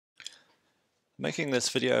Making this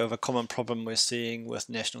video of a common problem we're seeing with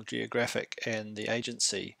National Geographic and the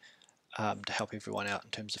agency to help everyone out in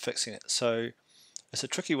terms of fixing it. So it's a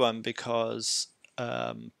tricky one because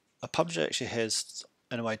a publisher actually has,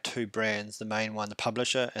 in a way, two brands, the main one, the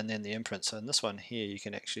publisher, and then the imprint. So in this one here you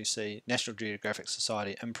can actually see National Geographic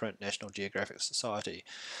Society, Imprint, National Geographic Society.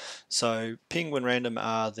 So Penguin Random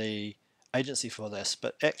are the agency for this,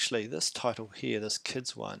 but actually this title here, this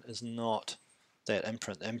kids one, is not that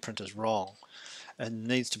imprint. The imprint is wrong and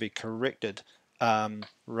needs to be corrected,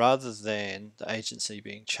 rather than the agency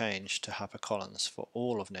being changed to HarperCollins for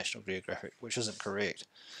all of National Geographic, which isn't correct.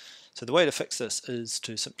 So the way to fix this is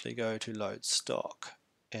to simply go to load stock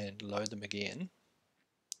and load them again.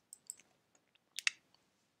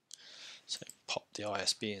 So pop the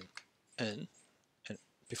ISBN in, and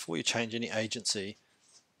before you change any agency,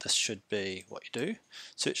 this should be what you do.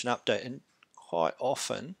 Search and update, and quite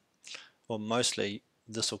often, or mostly,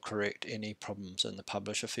 this will correct any problems in the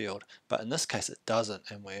publisher field, but in this case it doesn't,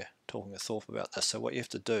 and we're talking with Thorpe about this. So what you have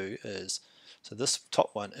to do is, so this top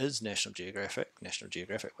one is National Geographic,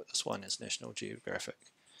 but this one is National Geographic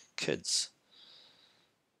Kids.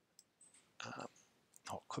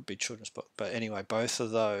 Oh, it could be children's book, but anyway, both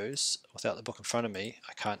of those, without the book in front of me,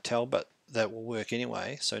 I can't tell, but that will work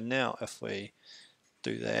anyway. So now if we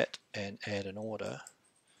do that and add an order,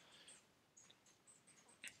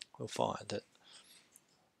 we'll find that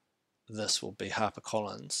this will be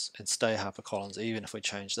HarperCollins and stay HarperCollins even if we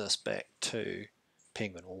change this back to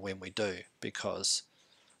Penguin, or when we do, because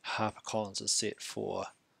HarperCollins is set for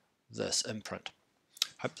this imprint.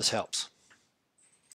 Hope this helps.